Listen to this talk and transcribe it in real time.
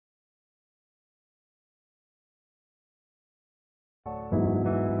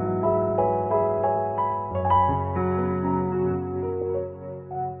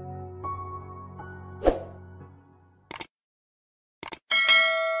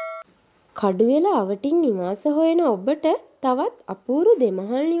කඩුවෙල අවටින් නිවාස හොයන ඔබට තවත් අපූරු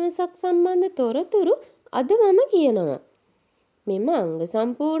දෙමහල් නිවසක් සම්බන්ධ තොරතුරු අද මම කියනවා. මෙම අංග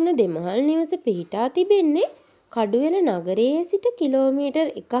සම්පූර්ණ දෙමහල් නිවස පිහිටා තිබෙන්නේ කඩුවෙල නගරයේ සිට කිලෝමීටර්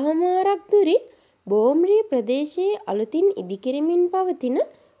 1.5ක් දුරින් බෝම්රිය ප්‍රදේශයේ අලුතින් ඉදිකෙරෙමින් පවතින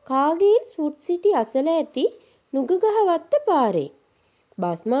කාගේට් ෆුඩ් සිටි අසල ඇති නුගගහවත්ත පාරේ.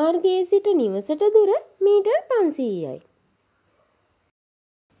 බස් මාර්ගයේ සිට නිවසට දුර මීටර් 500යි.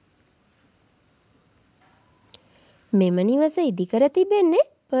 මෙම නිවස ඉදිකර තිබෙන්නේ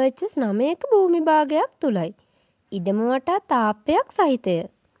පර්චස් 9ක භූමි භාගයක් තුලයි. ඉඩම වටා තාප්පයක් සහිතය.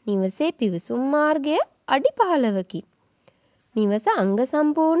 නිවසේ පිවිසුම් මාර්ගය අඩි 15කි. නිවස අංග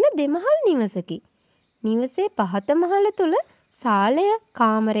සම්පූර්ණ දෙමහල් නිවසකි. නිවසේ පහත මහල තුල සාලය,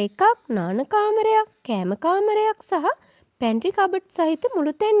 කාමර එකක්, නාන කාමරයක්, කෑම කාමරයක් සහ පැන්ට්‍රි කබඩ් සහිත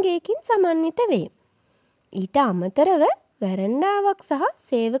මුළුතැන් ගෙයකින් සමන්විත වේ. ඊට අමතරව වැරන්ඩාවක් සහ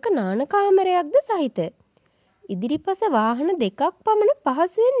සේවක නාන කාමරයක්ද සහිතය. ඉදිරිපස වාහන දෙකක් පමණ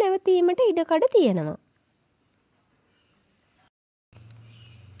පහසුවෙන් නැවතීමට ඉඩකඩ තියෙනවා.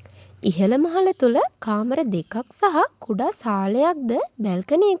 ඉහළ මහල තුල කාමර දෙකක් සහ කුඩා සාලයක්ද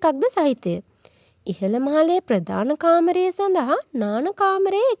බැල්කනි එකක්ද සහිතය. ඉහළ මහලේ ප්‍රධාන කාමරය සඳහා නාන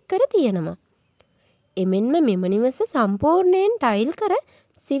කාමරය එක් කර තියෙනවා. එමෙන්ම මෙම නිවස සම්පූර්ණයෙන් ටයිල් කර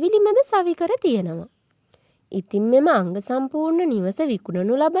සිවිලිමද සවි කර තියෙනවා. ඉතින් මෙම අංග සම්පූර්ණ නිවස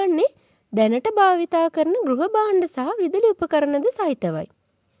විකුණනු ලබන්නේ දැනට භාවිතා කරන ගෘහ භාණ්ඩ සහ විදුලි උපකරණද සහිතවයි.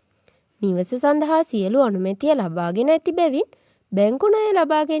 නිවස සඳහා සියලු අනුමැතිය ලබාගෙන ඇති බැවින් බැංකු ණය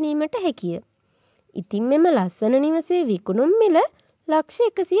ලබා ගැනීමට හැකිය. ඉතින් මෙම ලස්සන නිවසේ විකුණුම් මිල ලක්ෂ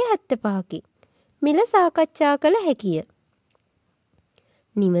 175කි. මිල සාකච්ඡා කළ හැකිය.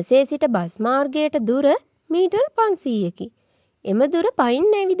 නිවසේ සිට බස් මාර්ගයට දුර මීටර් 500කි. එම දුර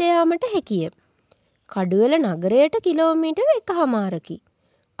පයින් ඇවිද යාමට හැකිය. කඩුවෙල නගරයට කිලෝමීටර් 1.5කි.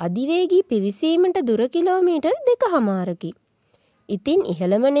 අධිවේගී පිවිසීමට දුර කිලෝමීටර් 2.5කි. ඉතින්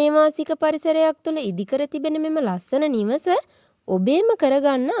ඉහළම නේවාසික පරිසරයක් තුළ ඉදිකර තිබෙන මෙම ලස්සන නිවස ඔබේම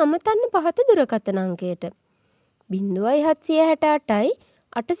කරගන්න අමතන්න පහත දුරකථන අංකයට 0768යි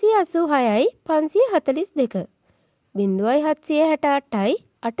 886යි 542 0768යි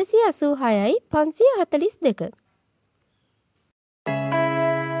 886යි 542.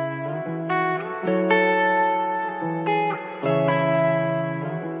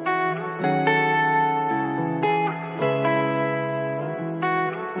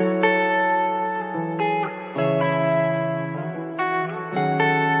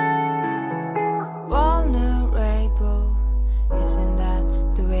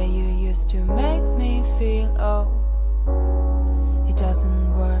 To make me feel, oh, it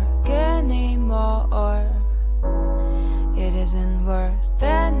doesn't work anymore. It isn't worth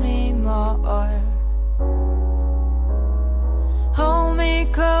anymore. Hold me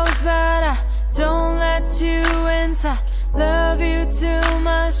close, but I don't let you inside. Love you too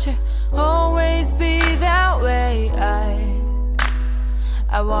much to always be that way.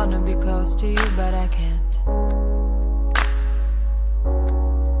 I wanna be close to you, but I can't.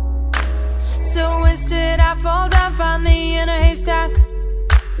 So instead I fall down, find me in a haystack.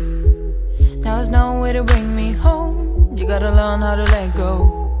 Now there's no way to bring me home. You gotta learn how to let go.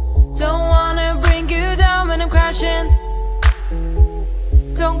 Don't wanna bring you down when I'm crashing.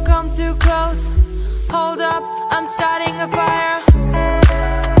 Don't come too close. Hold up, I'm starting a fire.